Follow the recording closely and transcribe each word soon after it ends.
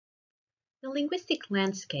The linguistic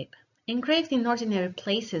landscape, engraved in ordinary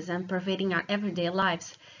places and pervading our everyday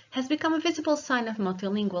lives, has become a visible sign of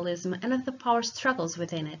multilingualism and of the power struggles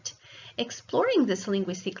within it. Exploring this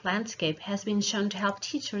linguistic landscape has been shown to help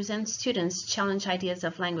teachers and students challenge ideas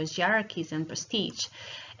of language hierarchies and prestige,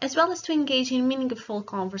 as well as to engage in meaningful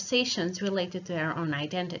conversations related to their own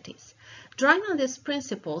identities. Drawing on these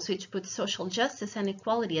principles, which put social justice and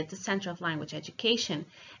equality at the center of language education,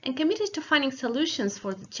 and committed to finding solutions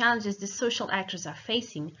for the challenges the social actors are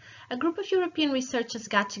facing, a group of European researchers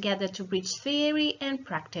got together to bridge theory and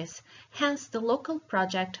practice. Hence, the LoCALL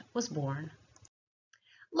project was born.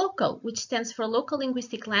 LoCALL, which stands for Local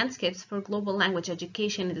Linguistic Landscapes for Global Language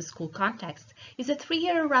Education in the School Context, is a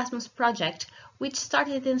 3-year Erasmus project which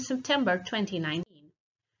started in September 2019.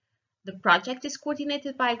 The project is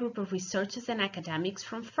coordinated by a group of researchers and academics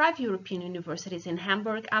from 5 European universities in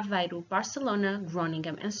Hamburg, Aveiro, Barcelona,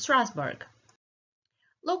 Groningen, and Strasbourg.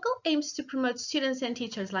 LoCALL aims to promote students' and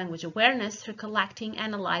teachers' language awareness through collecting,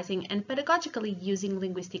 analyzing, and pedagogically using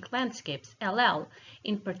linguistic landscapes, LL.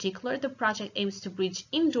 In particular, the project aims to bridge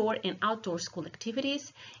indoor and outdoor school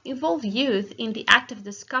activities, involve youth in the active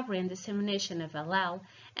discovery and dissemination of LL,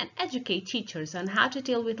 and educate teachers on how to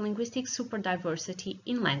deal with linguistic superdiversity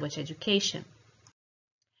in language education.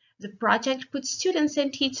 The project puts students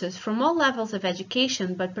and teachers from all levels of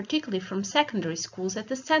education, but particularly from secondary schools, at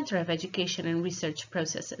the center of education and research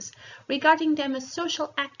processes, regarding them as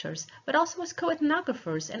social actors, but also as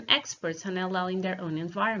co-ethnographers and experts on LL in their own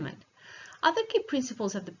environment. Other key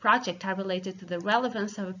principles of the project are related to the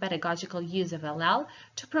relevance of a pedagogical use of LL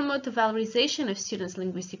to promote the valorization of students'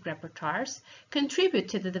 linguistic repertoires, contribute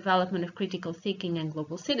to the development of critical thinking and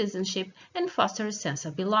global citizenship, and foster a sense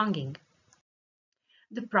of belonging.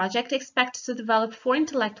 The project expects to develop 4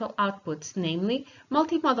 intellectual outputs, namely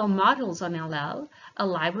multimodal models on LL, a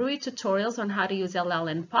library tutorials on how to use LL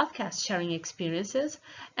and podcast sharing experiences,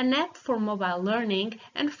 an app for mobile learning,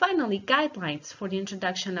 and finally guidelines for the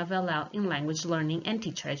introduction of LL in language learning and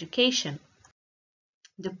teacher education.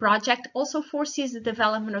 The project also foresees the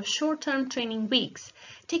development of short-term training weeks,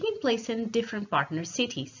 taking place in different partner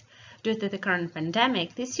cities. Due to the current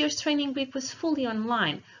pandemic, this year's training week was fully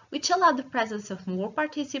online, which allowed the presence of more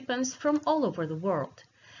participants from all over the world.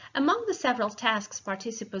 Among the several tasks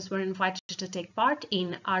participants were invited to take part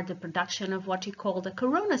in are the production of what we call the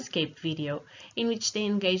Coronascape video, in which they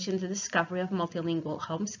engaged in the discovery of multilingual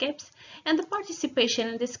homescapes, and the participation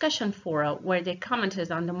in discussion fora, where they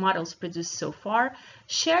commented on the models produced so far,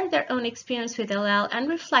 shared their own experience with LL, and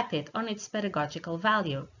reflected on its pedagogical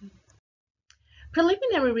value.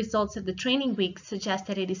 Preliminary results of the training week suggest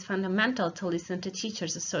that it is fundamental to listen to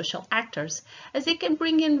teachers as social actors, as they can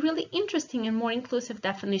bring in really interesting and more inclusive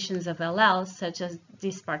definitions of LL, such as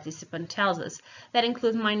this participant tells us, that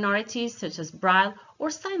include minorities such as Braille or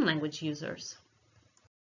sign language users.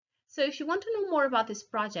 So if you want to know more about this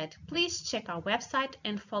project, please check our website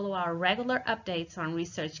and follow our regular updates on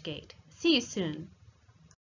ResearchGate. See you soon!